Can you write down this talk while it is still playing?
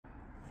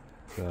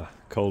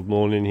Cold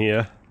morning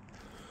here,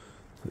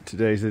 but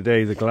today's the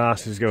day the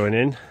glass is going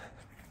in.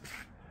 I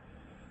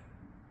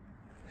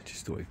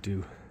just thought I'd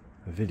do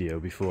a video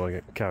before I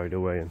get carried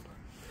away and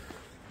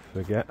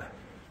forget.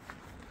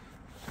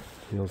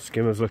 The old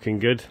skimmer's looking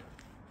good,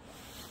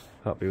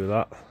 happy with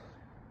that.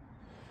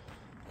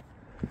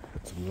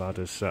 Got some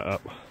ladders set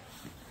up,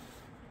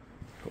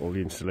 got all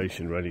the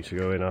insulation ready to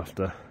go in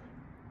after.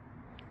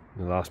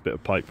 The last bit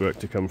of pipe work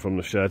to come from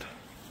the shed.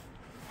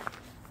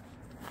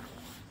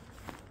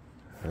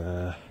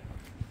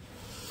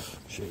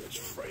 It's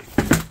free.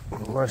 I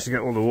managed to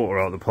get all the water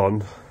out of the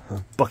pond. I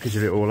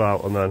bucketed it all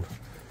out, and then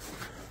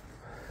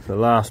the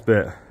last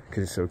bit,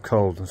 because it's so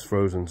cold and it's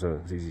frozen, so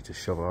it's easy to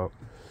shove out.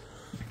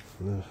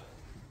 I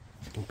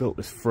built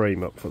this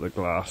frame up for the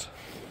glass.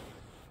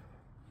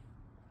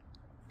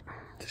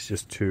 It's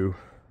just two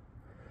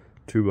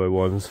by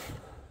ones,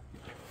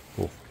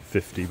 or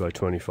 50 by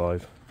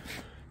 25,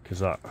 because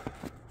that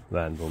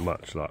then will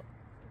match that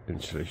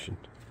insulation.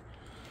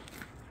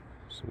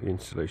 So the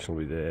insulation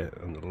will be there,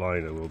 and the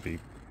liner will be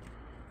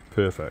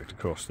perfect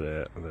across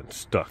there, and then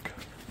stuck.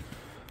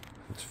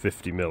 It's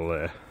 50mm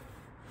there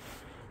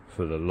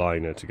for the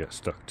liner to get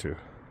stuck to.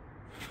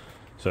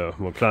 So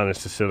my plan is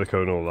to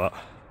silicone all that.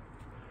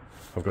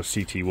 I've got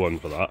CT1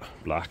 for that,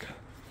 black.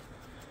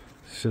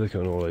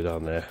 Silicone all the way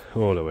down there,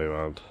 all the way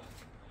around.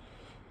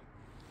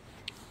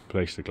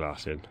 Place the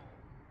glass in.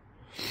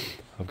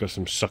 I've got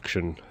some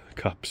suction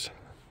cups,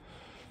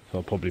 so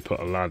I'll probably put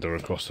a ladder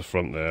across the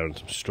front there and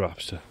some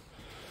straps to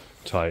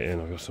tie it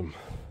in. I've got some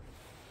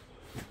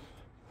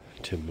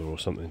timber or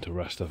something to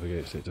rest up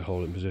against it to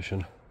hold it in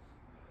position.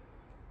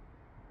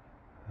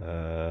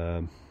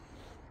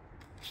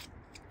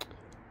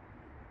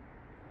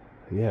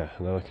 Yeah,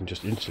 and then I can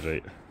just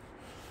insulate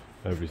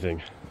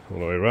everything all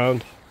the way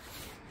around.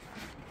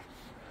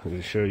 I'm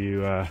going to show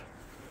you a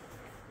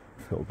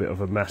little bit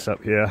of a mess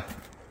up here.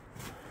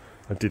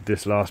 I did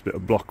this last bit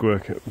of block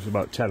work. It was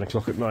about 10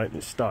 o'clock at night and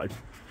it started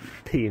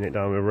peeing it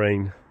down with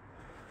rain.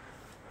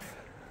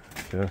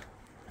 Yeah.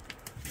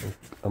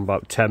 I'm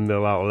about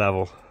 10mm out of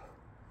level.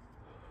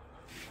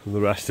 And the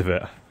rest of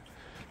it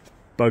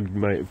bugged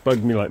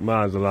me like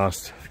mad the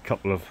last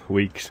couple of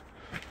weeks,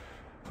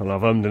 and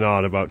I've ummed and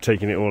ahed about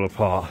taking it all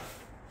apart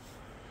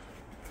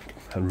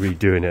and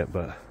redoing it,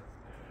 but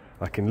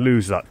I can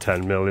lose that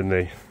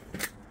 10mm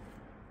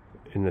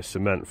in the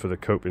cement for the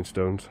coping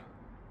stones.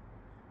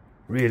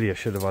 Really, I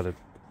should have had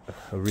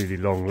a really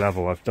long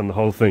level. I've done the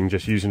whole thing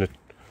just using a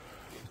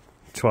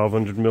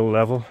 1200mm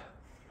level.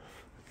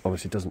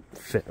 Obviously it doesn't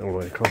fit all the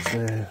way across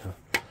there.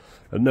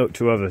 A note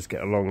to others,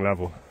 get a long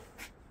level.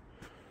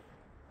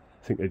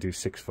 I think they do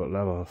 6-foot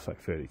level. It's like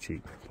fairly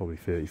cheap, probably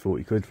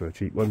 30-40 quid for a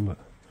cheap one, but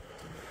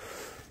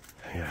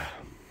yeah,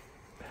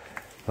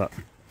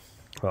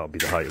 that'll be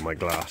the height of my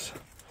glass.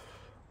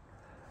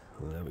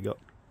 And there we go,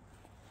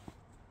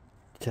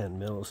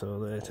 10mm or so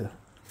there to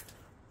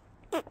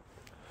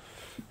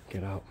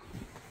get out.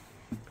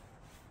 I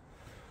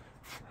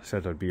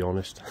said I'd be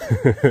honest.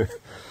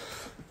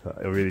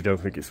 I really don't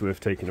think it's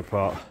worth taking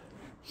apart.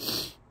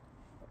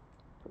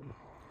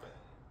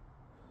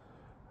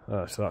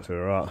 So that's where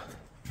we're at.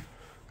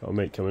 Got a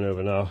mate coming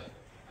over now.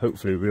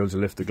 Hopefully we'll be able to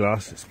lift the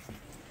glass. It's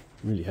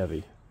really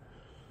heavy.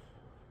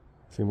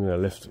 I think I'm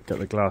going to get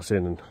the glass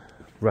in and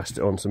rest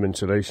it on some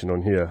insulation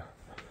on here.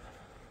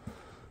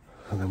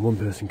 And then one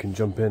person can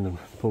jump in and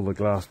pull the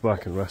glass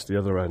back and rest the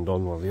other end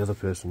on while the other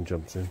person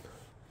jumps in.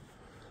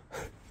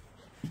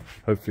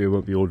 Hopefully I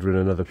won't be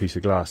ordering another piece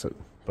of glass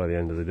by the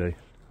end of the day.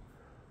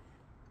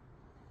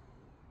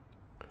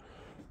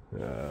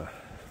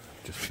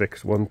 Just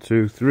fix 1,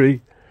 2,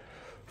 3,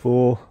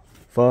 4,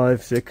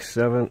 5, 6,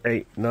 7,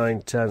 8,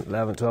 9, 10,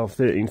 11, 12,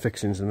 13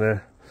 fixings in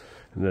there.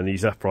 And then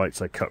these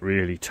uprights I cut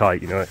really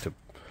tight, you know, I had to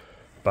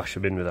bash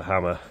them in with a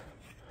hammer.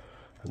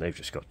 And they've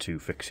just got 2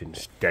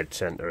 fixings dead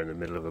centre in the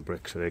middle of a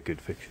brick, so they're good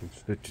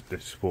fixings. They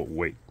support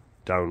weight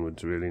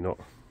downwards, really, not.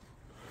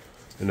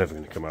 They're never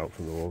going to come out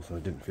from the wall, so I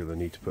didn't feel the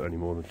need to put any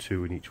more than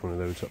 2 in each one of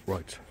those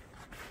uprights.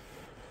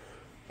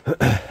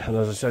 And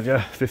as I said,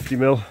 yeah,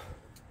 50mm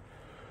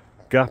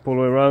gap all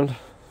the way around.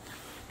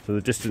 So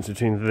the distance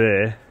between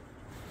there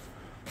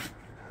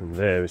and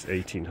there is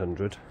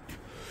 1800.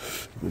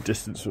 And the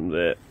distance from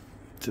there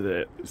to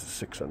there is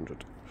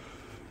 600.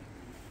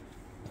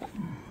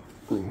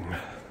 I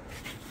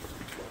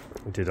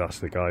did ask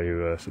the guy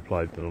who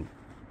supplied the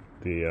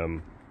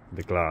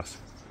glass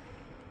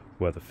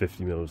whether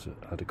 50mm was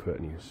adequate,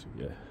 and he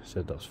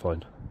said that's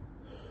fine.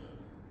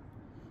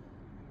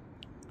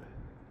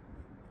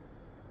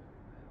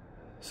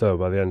 So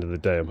by the end of the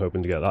day I'm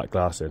hoping to get that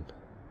glass in,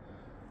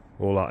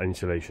 all that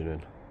insulation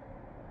in,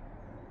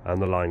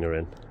 and the liner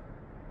in,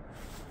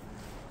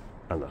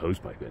 and the hose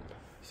pipe in.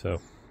 So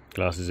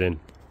glass is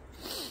in.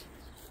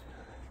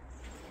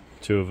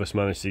 2 of us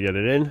managed to get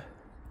it in.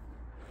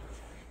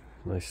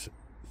 Nice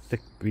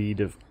thick bead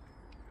of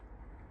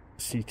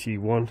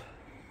CT1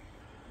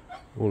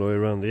 all the way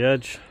around the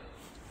edge.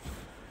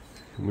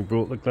 And we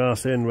brought the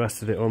glass in,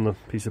 rested it on the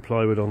piece of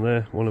plywood on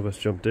there. One of us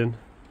jumped in,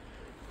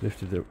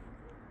 lifted it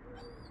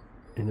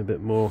in a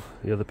bit more.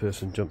 The other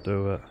person jumped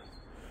over,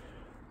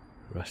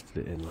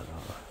 rested it in like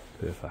that.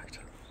 Perfect.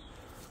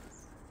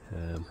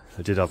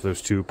 I did have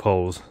those two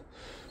poles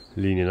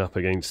leaning up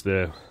against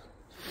there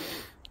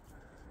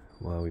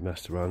while we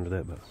messed around with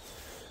it, but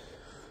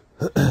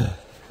I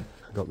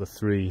got the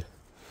 3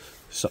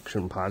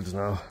 suction pads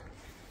now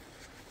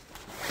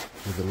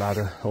with the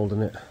ladder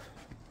holding it.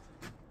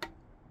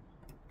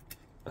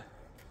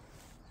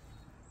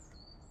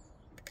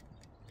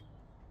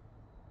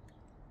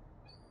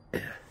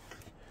 Yeah,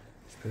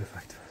 it's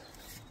perfect.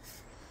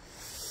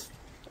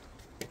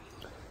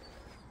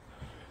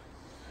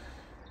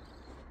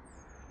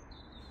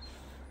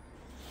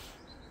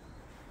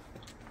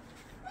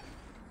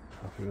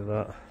 Happy with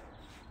that.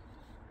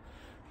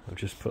 I've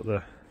just put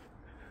the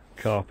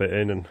carpet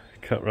in and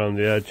cut around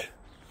the edge.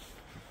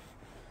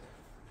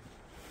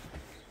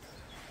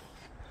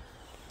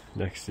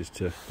 Next is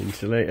to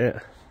insulate it.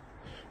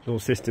 All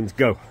systems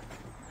go.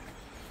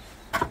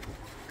 I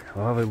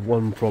have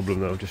one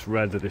problem though. I've just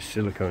read that this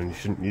silicone, you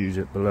shouldn't use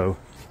it below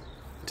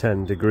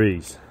 10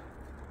 degrees.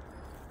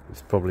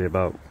 It's probably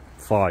about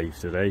 5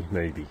 today,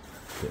 maybe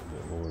a bit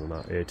more than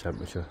that air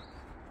temperature.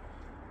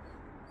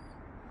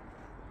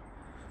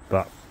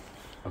 But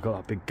I've got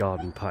that big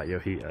garden patio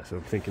heater, so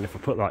I'm thinking if I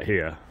put that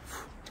here,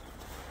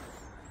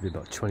 it'll be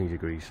about 20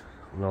 degrees,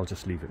 and I'll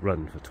just leave it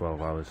run for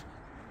 12 hours.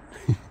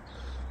 It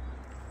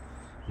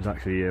was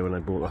actually here when I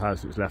bought the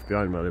house. It was left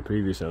behind by the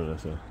previous owner,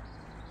 so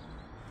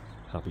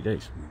happy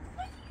days.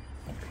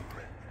 I'll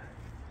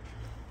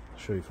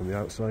show you from the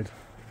outside.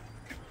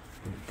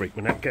 Break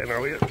my neck getting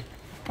out here.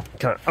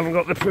 Haven't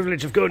got the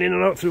privilege of going in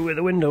and out through where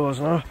the window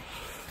was now.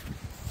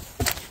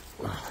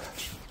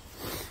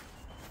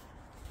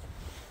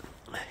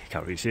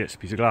 Can't really see it, it's a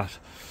piece of glass.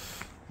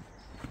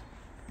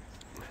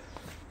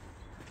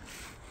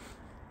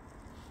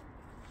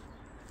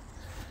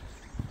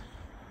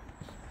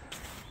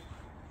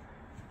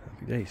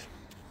 Happy days.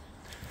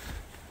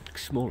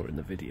 Looks smaller in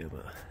the video,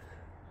 but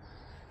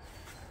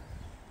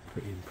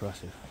pretty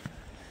impressive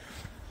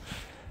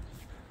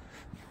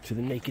to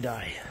the naked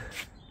eye.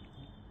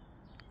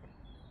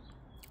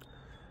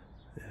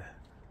 Yeah.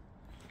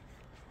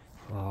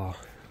 Oh,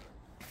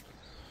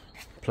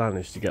 plan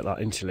is to get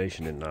that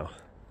insulation in now.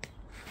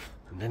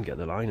 And then get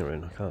the liner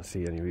in. I can't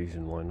see any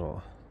reason why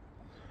not.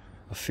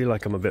 I feel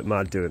like I'm a bit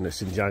mad doing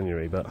this in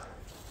January, but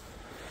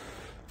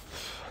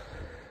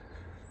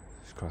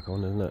it's crack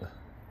on, isn't it?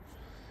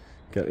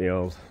 Get the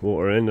old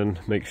water in and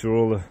make sure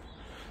all the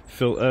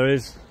filter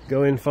is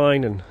going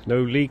fine and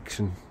no leaks,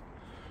 and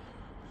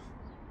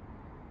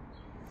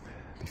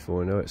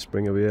before I know it,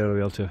 spring will be here, I'll be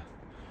able to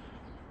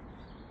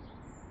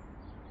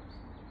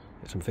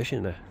get some fish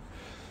in there.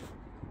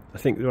 I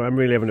think I'm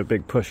really having a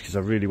big push because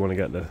I really want to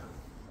get the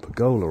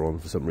pergola on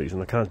for some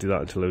reason. I can't do that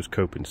until those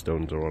coping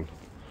stones are on.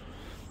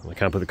 I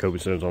can't put the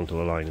coping stones on until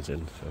the line is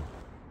in, so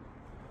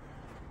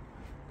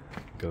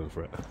going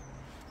for it.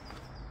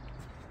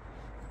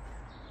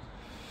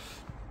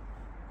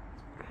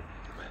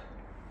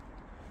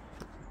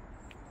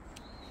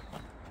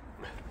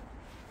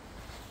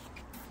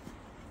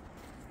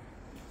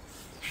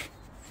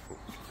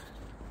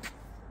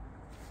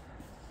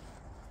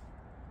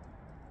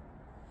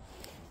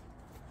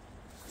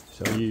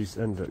 So I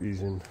ended up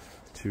using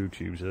 2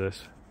 tubes of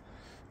this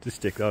to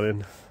stick that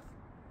in.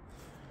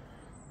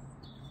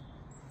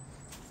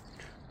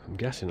 I'm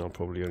guessing I'll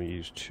probably only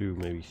use 2,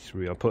 maybe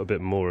 3. I'll put a bit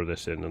more of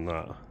this in than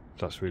that.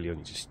 That's really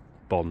only just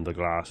bond the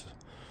glass.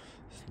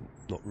 It's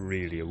not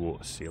really a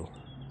water seal.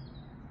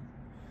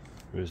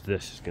 Whereas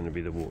this is going to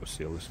be the water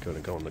seal. It's going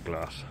to go on the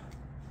glass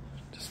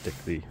to stick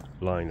the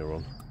liner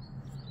on.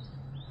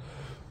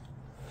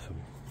 So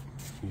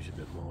use a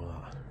bit more of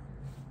that.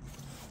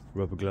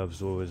 Rubber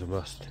gloves always a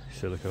must.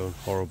 Silicone,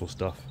 horrible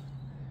stuff.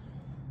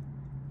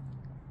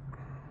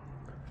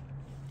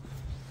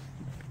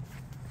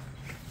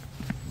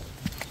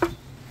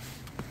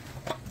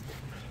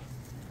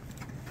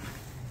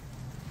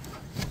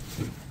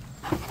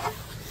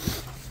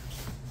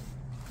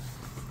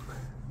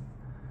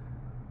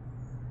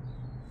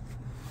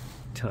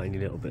 Tiny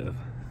little bit of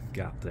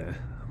gap there.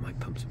 I might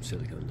pump some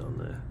silicone down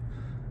there.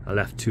 I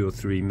left 2 or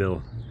 3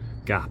 mil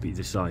gap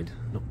either side.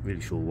 Not really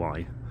sure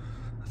why.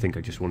 I think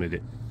I just wanted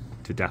it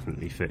to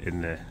definitely fit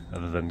in there,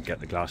 other than get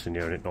the glass in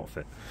here and it not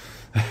fit.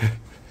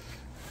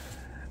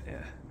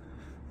 Yeah.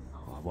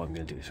 Oh, what I'm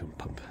going to do is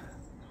pump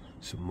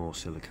some more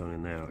silicone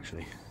in there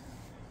actually.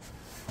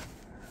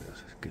 That's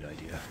a good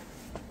idea.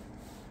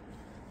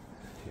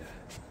 Yeah.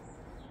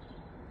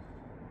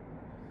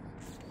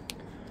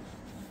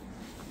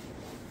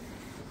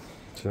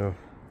 So,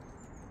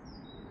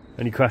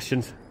 any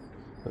questions?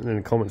 Put them in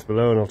the comments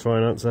below and I'll try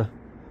and answer.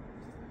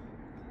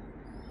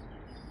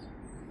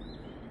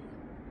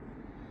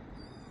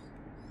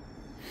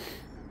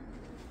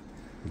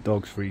 The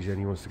dog's freezing,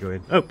 he wants to go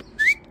in. Oh! What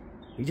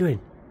are you doing?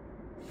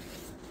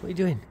 What are you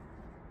doing?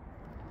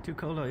 Too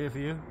cold out here for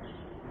you?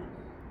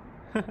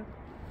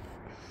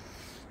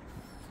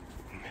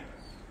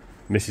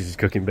 Mrs. is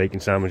cooking bacon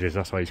sandwiches,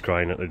 that's why he's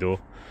crying at the door.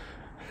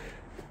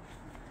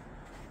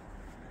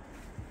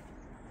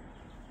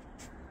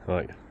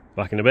 Right,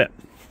 back in a bit.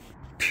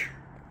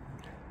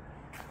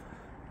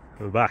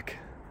 We're back.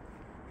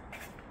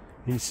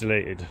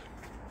 Insulated.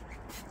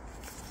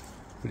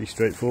 Pretty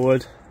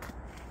straightforward.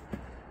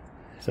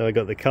 So I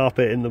got the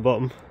carpet in the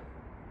bottom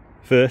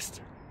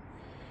first.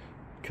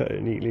 Cut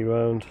it neatly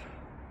round.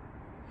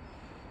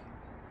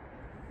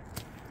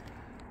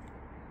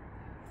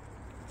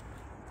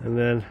 And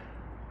then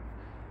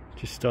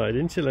just started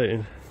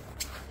insulating.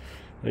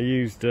 I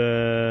used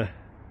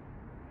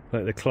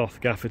like the cloth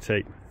gaffer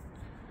tape.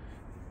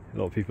 A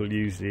lot of people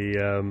use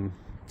the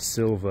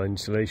silver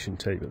insulation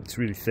tape, but it's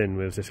really thin,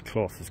 whereas this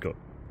cloth has got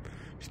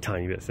just a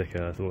tiny bit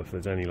thicker. I thought if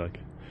there's any like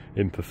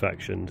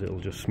imperfections,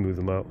 it'll just smooth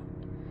them out.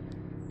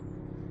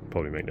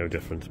 Probably make no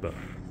difference, but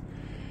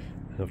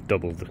I've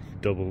double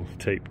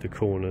taped the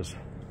corners.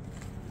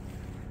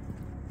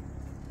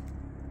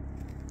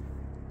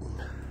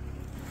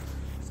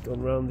 It's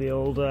gone round the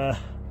old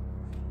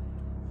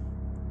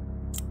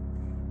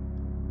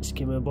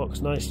skimmer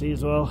box nicely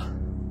as well.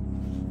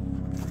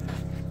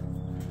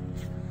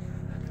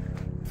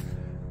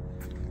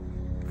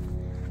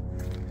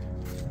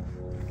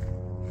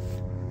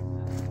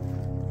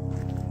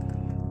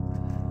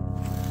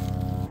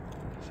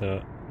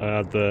 So I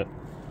had the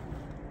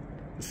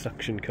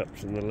suction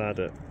cups and the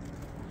ladder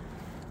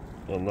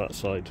on that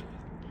side,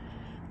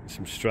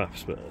 some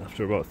straps, but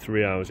after about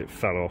 3 hours it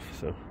fell off,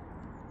 so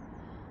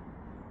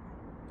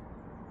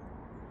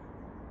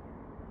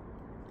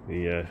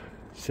the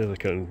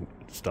silicone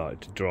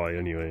started to dry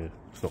anyway.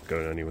 It's not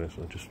going anywhere,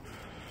 so I just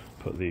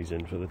put these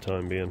in for the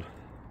time being.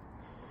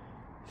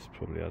 It's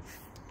probably had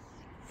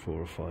 4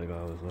 or 5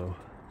 hours now.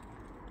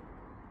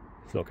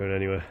 It's not going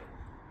anywhere.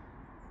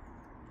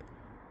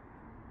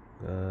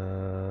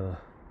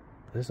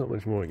 There's not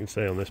much more I can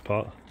say on this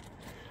part.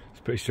 It's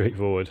pretty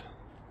straightforward.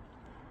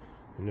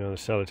 You know, the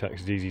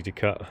Celotex is easy to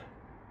cut.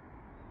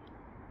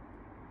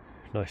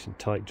 Nice and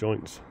tight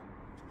joints.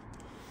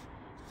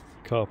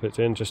 Carpet's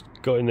in, just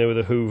got in there with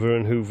a hoover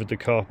and hoovered the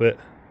carpet.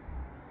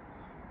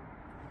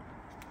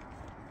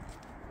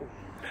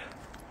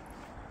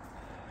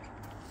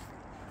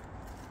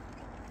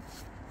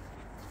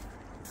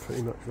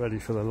 Pretty much ready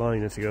for the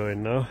liner to go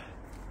in now.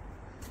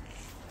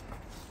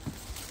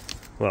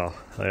 Well,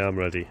 I am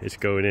ready, it's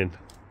going in.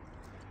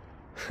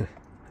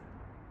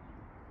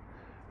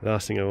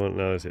 Last thing I want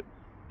now is it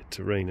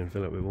to rain and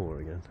fill it with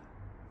water again.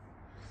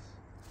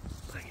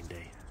 Banging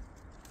day.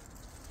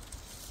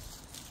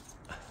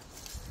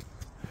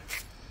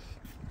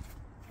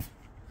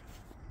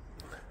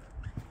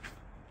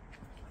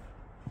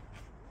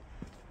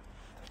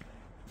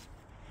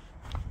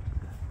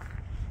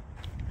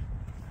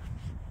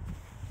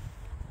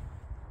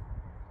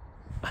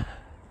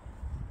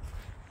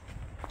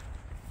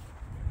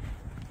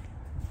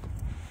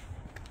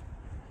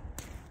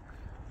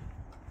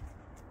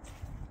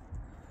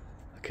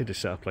 I could have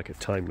set up like a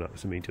time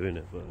lapse of me doing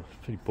it, but it's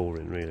pretty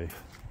boring really.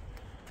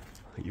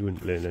 I think you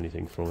wouldn't learn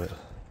anything from it.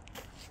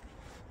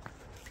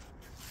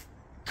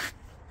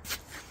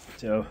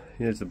 So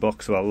here's the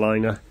Boxwell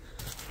liner.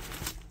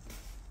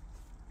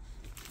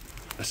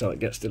 That's how it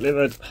gets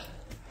delivered.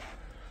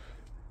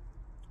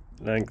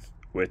 Length,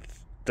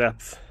 width,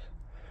 depth,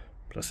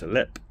 plus a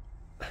lip.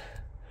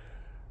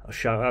 I'll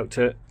shout out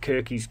to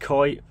Kirky's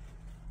Koi.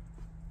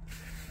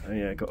 Oh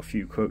yeah, I got a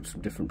few quotes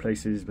from different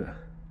places, but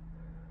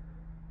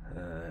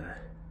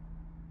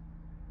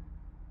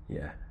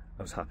yeah,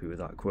 I was happy with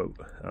that quote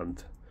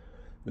and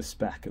the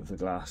spec of the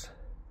glass.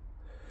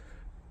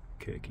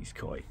 Kirky's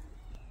Koi.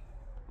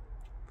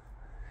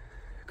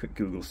 Quick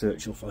Google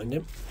search, you'll find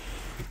him.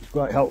 It's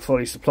quite helpful.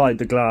 He supplied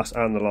the glass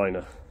and the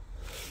liner.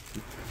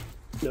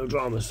 No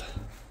dramas.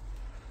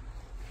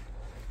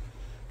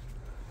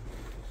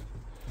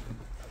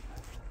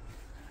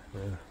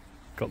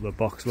 Got the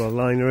Boxwell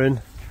liner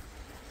in.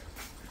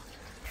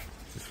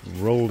 Just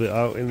rolled it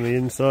out in the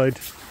inside.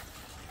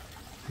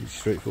 Pretty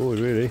straightforward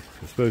really.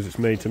 I suppose it's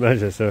made to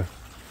measure, so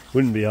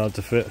wouldn't be hard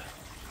to fit.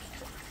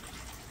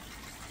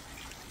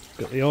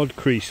 Got the odd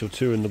crease or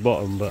two in the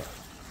bottom, but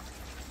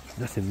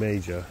nothing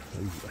major.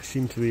 I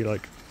seem to be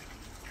like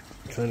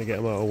trying to get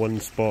them out of one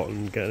spot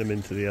and get them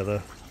into the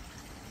other.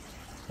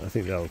 I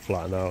think they'll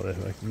flatten out. They're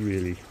like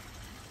really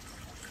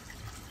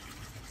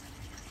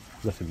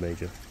nothing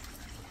major.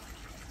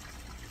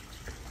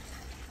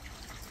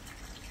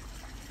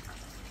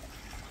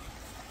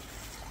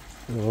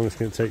 How long it's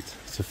going to take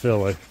to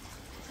fill? I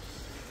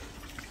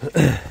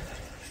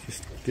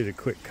just did a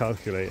quick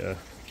calculation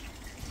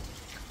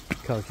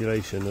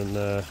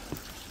and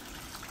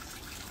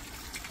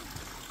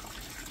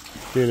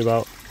doing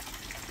about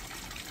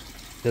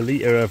a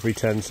litre every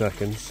 10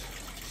 seconds,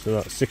 so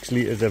that's 6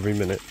 litres every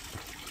minute.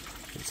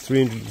 It's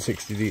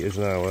 360 litres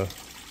an hour,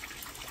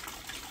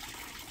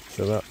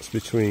 so that's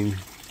between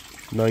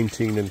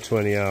 19 and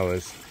 20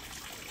 hours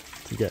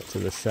to get to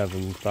the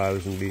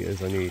 7,000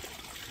 litres I need.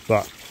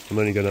 But I'm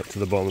only going up to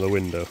the bottom of the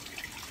window.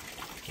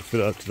 I'll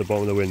fill it up to the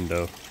bottom of the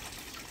window,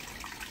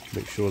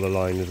 make sure the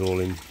line is all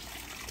in,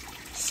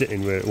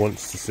 sitting where it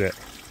wants to sit,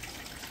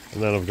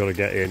 and then I've got to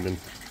get in and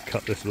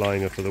cut this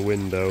liner for the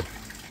window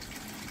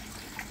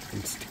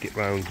and stick it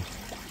round.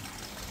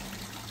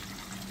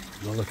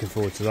 I'm not looking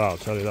forward to that, I'll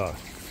tell you that.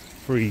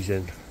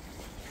 Freezing.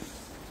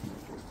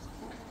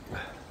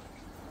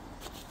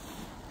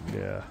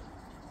 Yeah.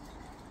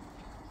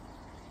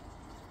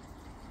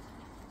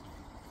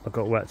 I've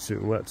got wetsuit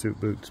and wetsuit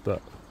boots,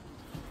 but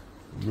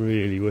I'm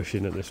really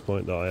wishing at this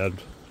point that I had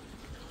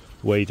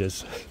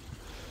waders.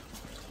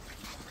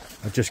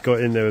 I just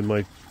got in there with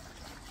my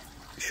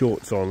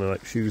shorts on and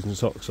like shoes and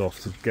socks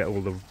off to get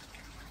all the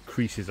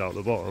creases out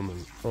the bottom,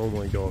 and oh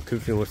my god, I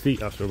couldn't feel my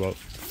feet after about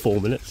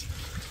 4 minutes.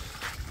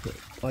 But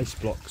ice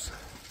blocks.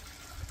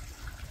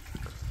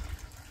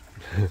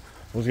 I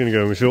was going to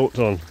go with my shorts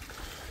on.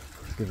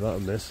 Let's give that a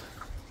miss.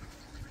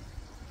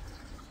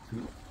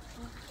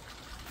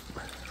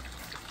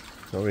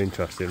 Not really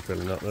interested in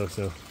filling that though,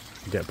 so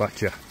I'll get back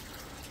to you.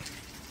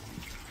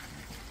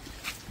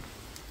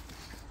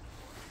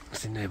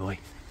 What's in there, boy?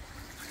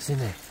 What's in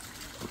there?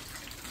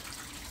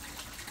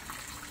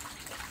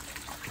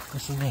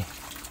 What's in there?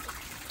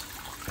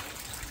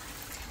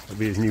 That'll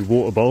be his new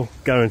water bowl.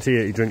 Guarantee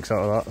it, he drinks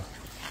out of that.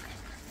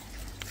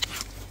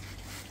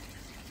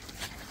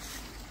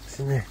 What's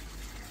in there?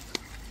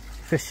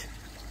 Fish.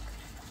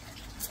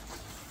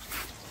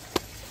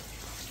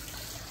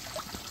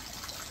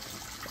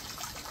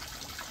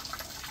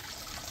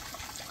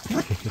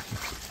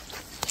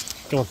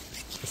 Come on,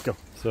 let's go.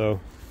 So,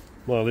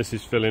 while this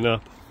is filling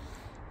up,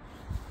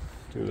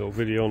 do a little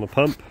video on the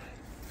pump.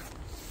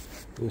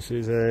 This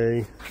is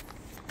a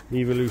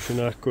Evolution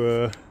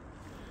Aqua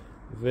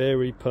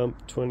Vari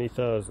Pump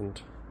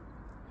 20,000,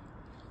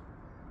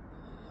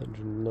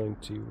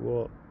 190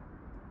 watt,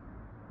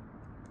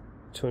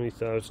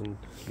 20,000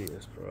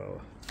 litres per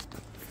hour.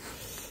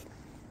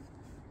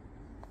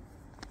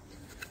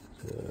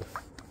 So,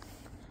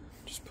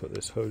 just put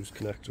this hose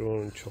connector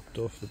on and chopped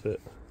off a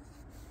bit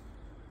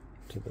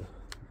to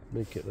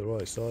make it the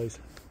right size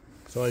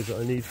that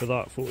I need for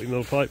that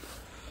 40mm pipe.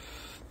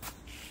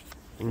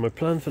 And my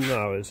plan for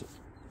now is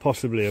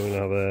possibly I'm going to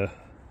have a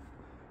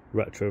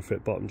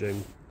retrofit bottom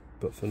drain,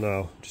 but for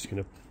now I'm just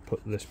going to put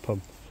this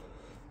pump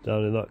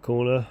down in that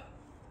corner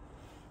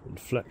and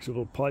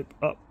flexible pipe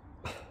up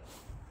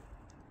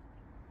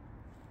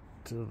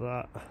to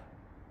that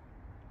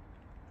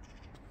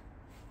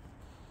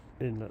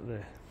inlet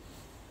there.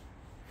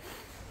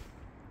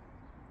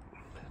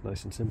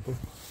 Nice and simple.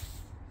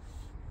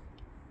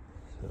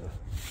 So,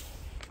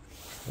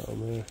 that on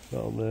there,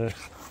 that on there.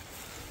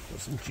 Got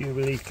some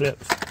Jubilee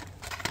clips.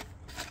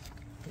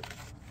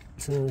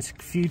 So there's a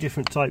few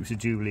different types of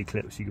Jubilee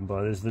clips you can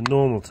buy. There's the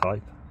normal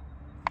type.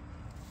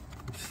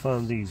 I just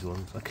found these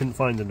ones. I couldn't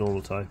find the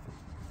normal type.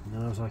 And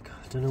then I was like,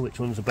 I don't know which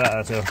ones are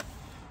better, so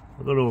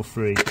I got all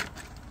three.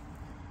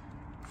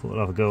 Thought I'd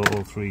have a go at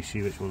all three,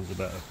 see which ones are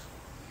better.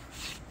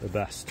 The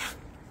best.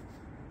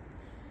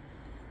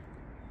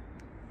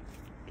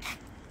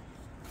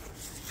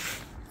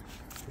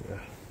 Yeah.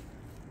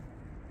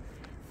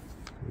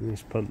 And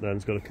this pump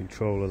then's got a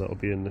controller that'll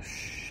be in the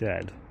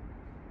shed.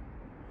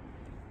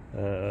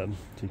 So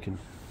you can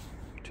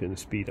turn the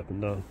speed up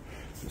and down.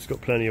 It's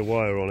got plenty of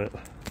wire on it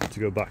to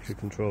go back to the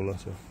controller,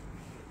 so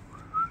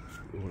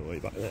all the way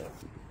back there.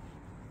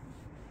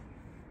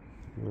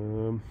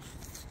 Yeah.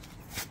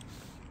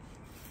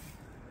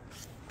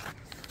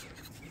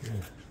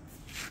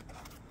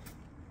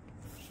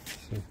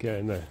 So get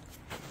in there.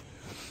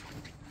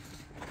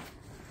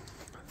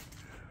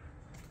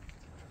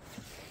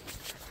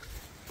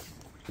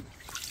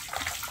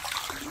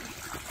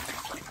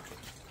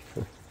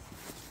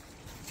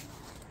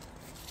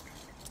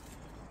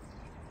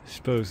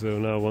 I suppose though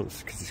now,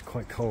 once, because it's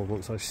quite cold,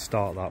 once I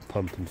start that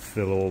pump and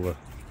fill all the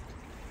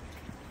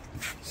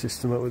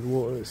system up with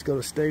water, it's got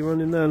to stay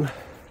running then.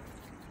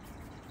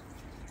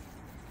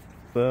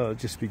 But it'll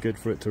just be good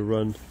for it to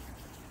run.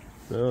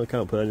 No, I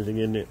can't put anything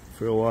in it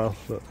for a while,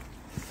 but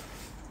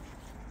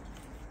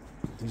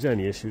if there's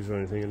any issues or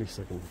anything, at least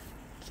I can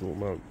sort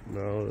them out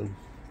now then.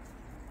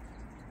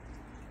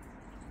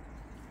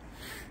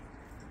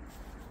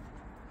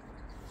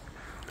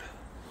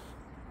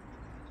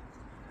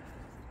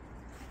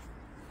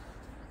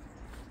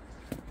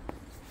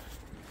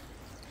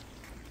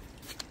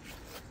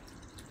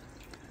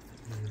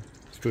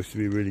 Supposed to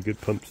be really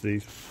good pumps,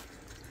 these.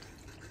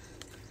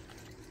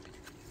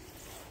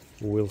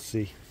 We'll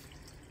see.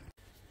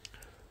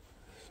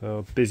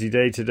 So, busy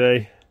day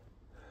today.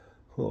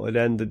 Thought I'd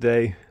end the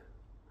day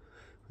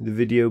with the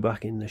video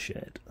back in the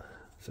shed.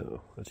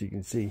 So, as you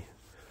can see,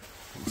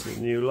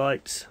 some new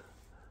lights.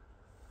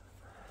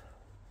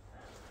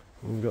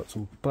 We've got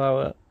some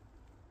power.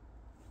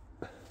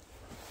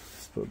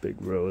 Just put a big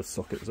row of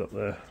sockets up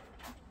there.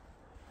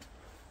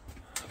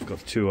 I've got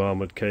 2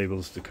 armoured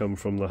cables to come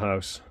from the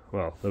house.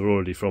 Well, they're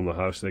already from the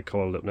house, they're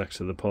coiled up next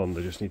to the pond.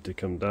 They just need to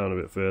come down a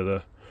bit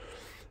further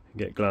and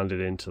get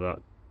glanded into that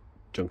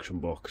junction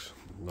box.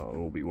 That'll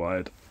all be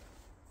wired.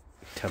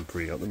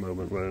 Temporary at the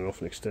moment, running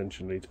off an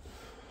extension lead.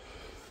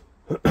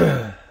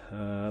 I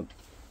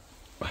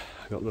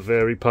got the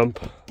Vari pump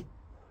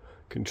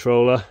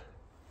controller.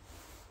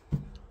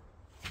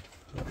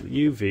 Got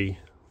the UV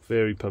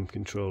Vari pump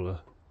controller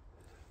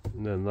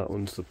And then that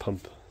one's the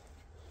pump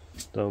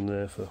down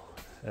there for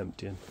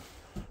emptying.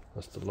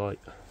 That's the light.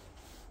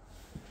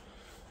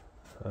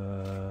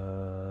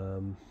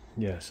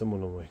 Yeah,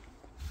 someone on my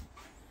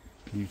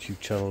YouTube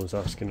channel is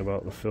asking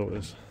about the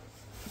filters.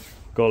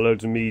 Got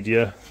loads of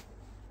media.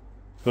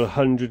 Got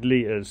 100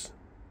 litres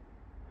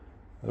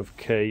of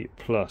K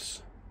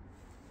plus.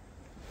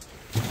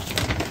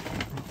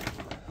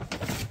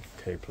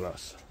 K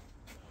plus.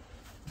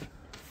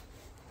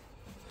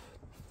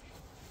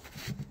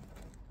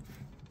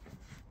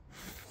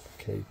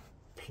 K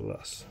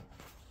plus.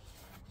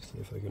 See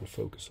if I can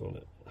focus on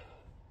it.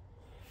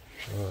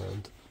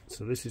 And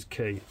so this is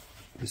K.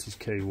 This is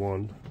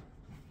K1.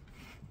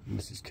 And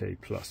this is K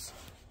plus.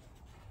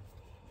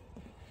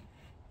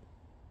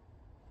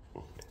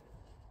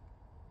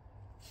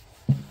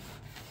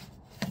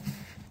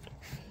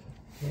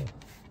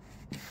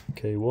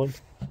 K1,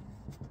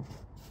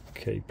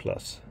 K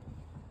plus.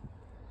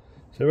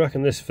 So I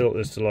reckon this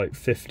filters to like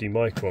 50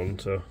 micron,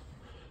 so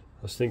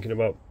I was thinking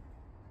about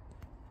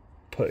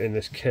putting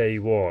this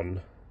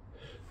K1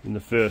 in the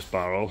first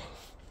barrel,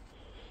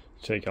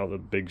 take out the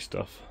big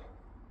stuff,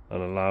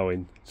 and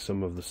allowing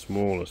some of the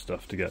smaller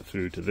stuff to get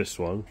through to this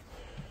one,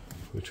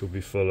 which will be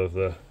full of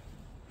the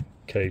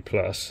K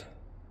plus.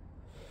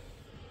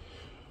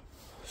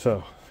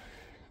 So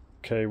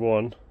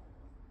K1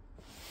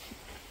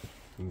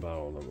 in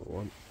barrel number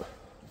 1,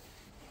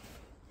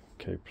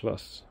 K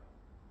plus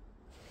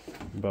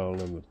in barrel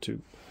number 2,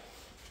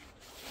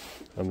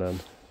 and then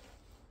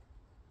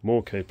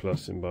more K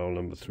plus in barrel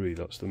number 3.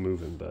 That's the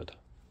moving bed,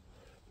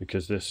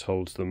 because this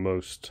holds the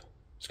most,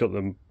 it's got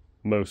the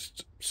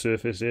most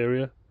surface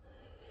area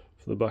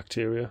for the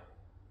bacteria.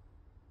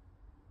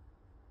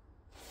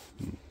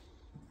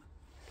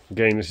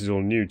 Again, this is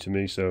all new to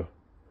me, so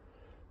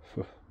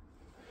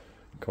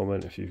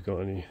comment if you've got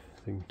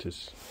anything to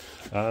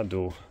add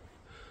or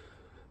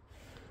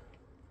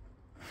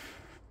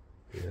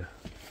yeah,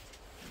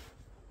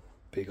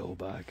 big old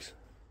bags.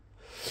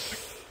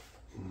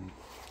 I'm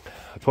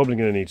probably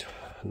going to need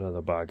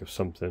another bag of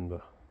something,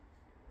 but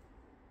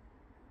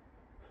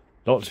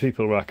lots of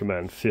people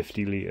recommend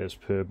 50 litres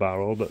per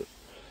barrel, but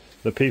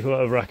the people that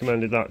have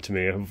recommended that to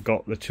me have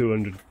got the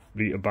 200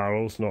 litre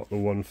barrels, not the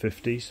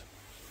 150s.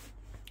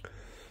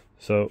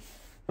 So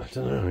I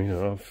don't know, you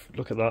know,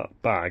 look at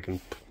that bag and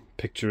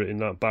picture it in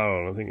that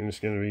barrel. I'm thinking it's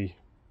going to be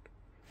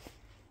a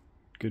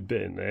good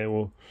bit in there,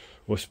 or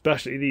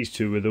especially these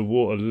two where the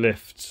water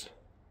lifts,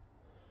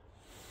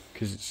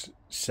 because it's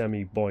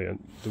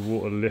semi-buoyant, the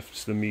water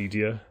lifts the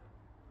media,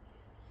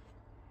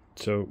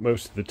 so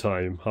most of the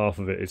time half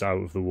of it is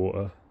out of the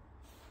water,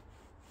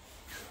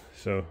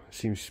 so it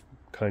seems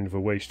kind of a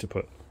waste to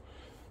put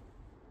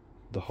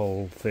the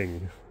whole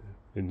thing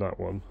in that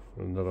one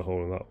and another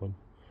hole in that one.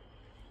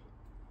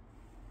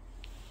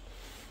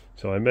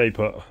 So I may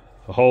put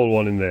a whole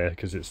one in there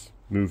because it's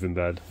moving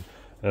bed,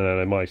 and then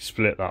I might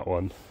split that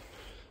one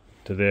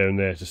to there and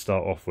there to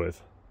start off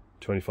with,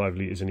 25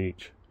 litres in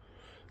each,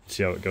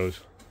 see how it goes.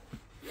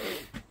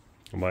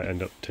 I might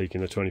end up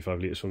taking the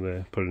 25 litres from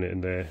there, putting it in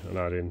there, and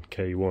adding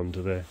K1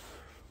 to there.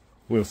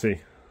 We'll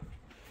see.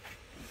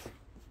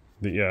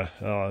 But yeah,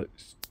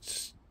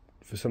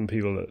 for some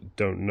people that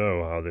don't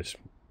know how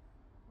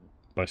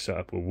my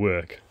setup will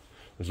work,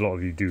 as a lot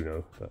of you do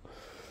know, but,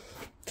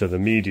 so the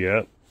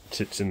media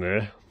sits in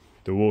there,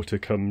 the water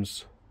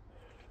comes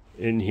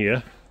in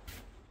here,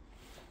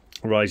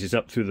 rises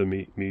up through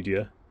the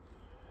media,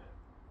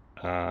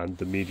 and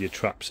the media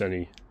traps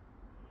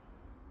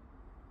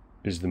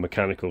is the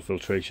mechanical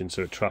filtration,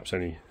 so it traps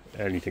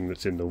anything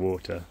that's in the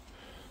water,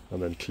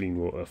 and then clean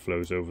water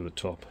flows over the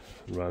top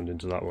and round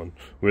into that one,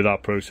 where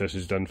that process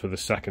is done for the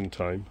second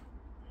time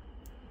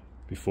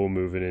before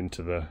moving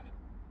into the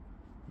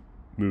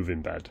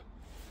moving bed,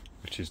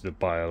 which is the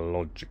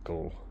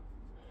biological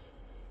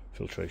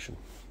filtration.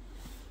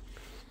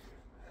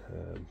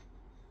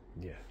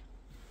 Yeah.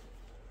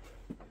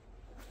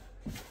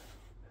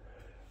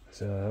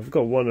 So I've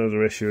got one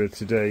other issue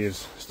today,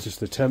 it's just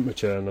the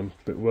temperature, and I'm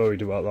a bit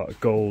worried about that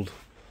gold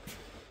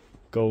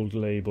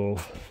label.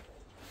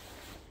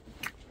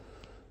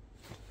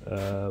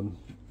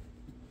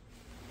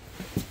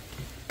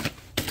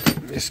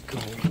 This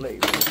gold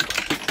label is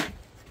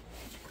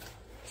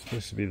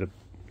supposed to be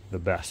the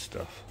best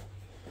stuff.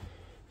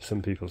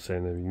 Some people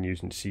saying they've been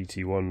using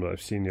CT1, but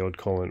I've seen the odd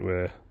comment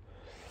where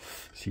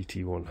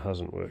CT1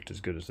 hasn't worked as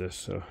good as this,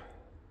 so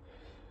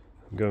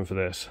I'm going for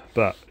this.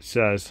 But it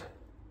says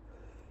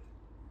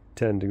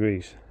 10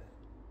 degrees.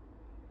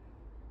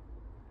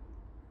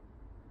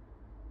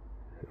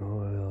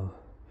 Oil.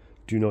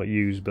 Do not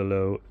use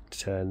below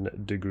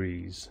 10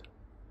 degrees.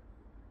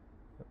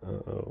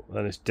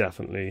 And it's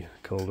definitely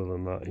colder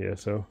than that here,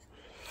 so.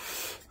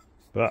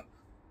 But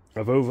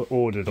I've over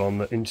ordered on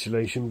the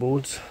insulation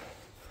boards.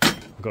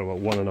 I've got about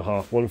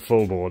one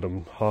full board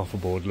and half a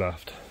board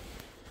left.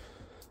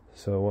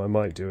 So what I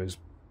might do is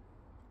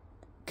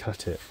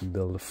cut it and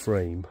build a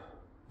frame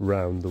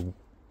round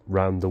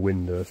the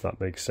window, if that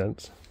makes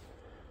sense.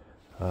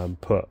 I've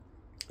got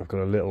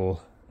a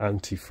little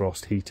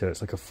anti-frost heater.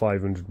 It's like a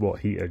 500 watt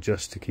heater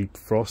just to keep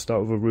frost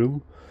out of a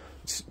room.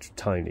 It's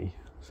tiny,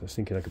 so I was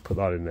thinking I could put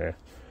that in there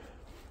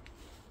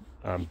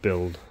and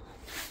build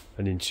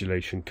an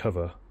insulation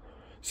cover,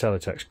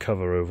 Celotex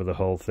cover over the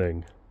whole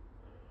thing,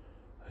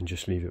 and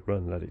just leave it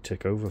run, let it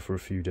tick over for a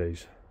few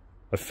days.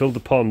 I've filled the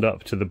pond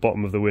up to the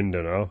bottom of the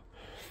window now.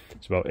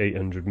 It's about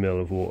 800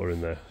 ml of water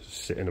in there,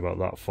 sitting about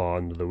that far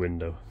under the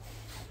window.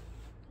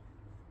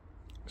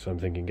 So I'm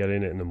thinking, get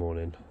in it in the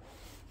morning,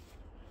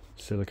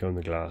 silicone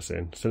the glass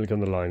in, silicone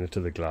the liner to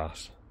the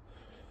glass,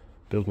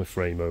 build my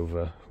frame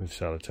over with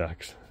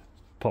Celotex,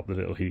 pop the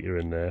little heater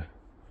in there,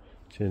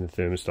 turn the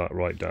thermostat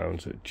right down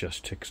so it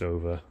just ticks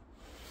over,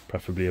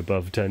 preferably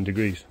above 10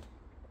 degrees,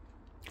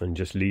 and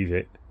just leave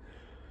it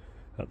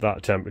at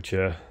that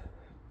temperature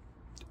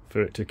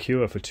for it to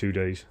cure for 2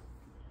 days,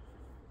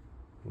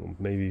 or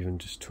maybe even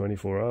just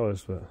 24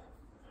 hours, but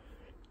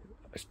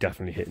it's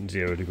definitely hitting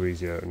 0 degrees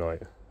here at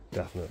night,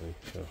 definitely,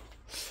 so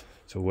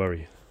it's a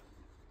worry.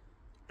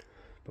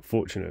 But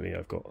fortunately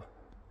I've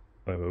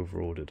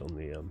over-ordered on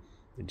the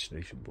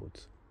insulation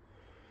boards.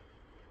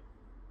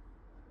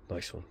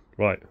 Nice one.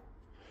 Right,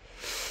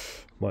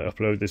 might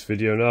upload this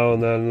video now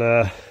and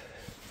then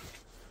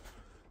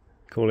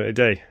call it a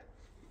day.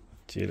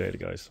 See you later,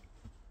 guys.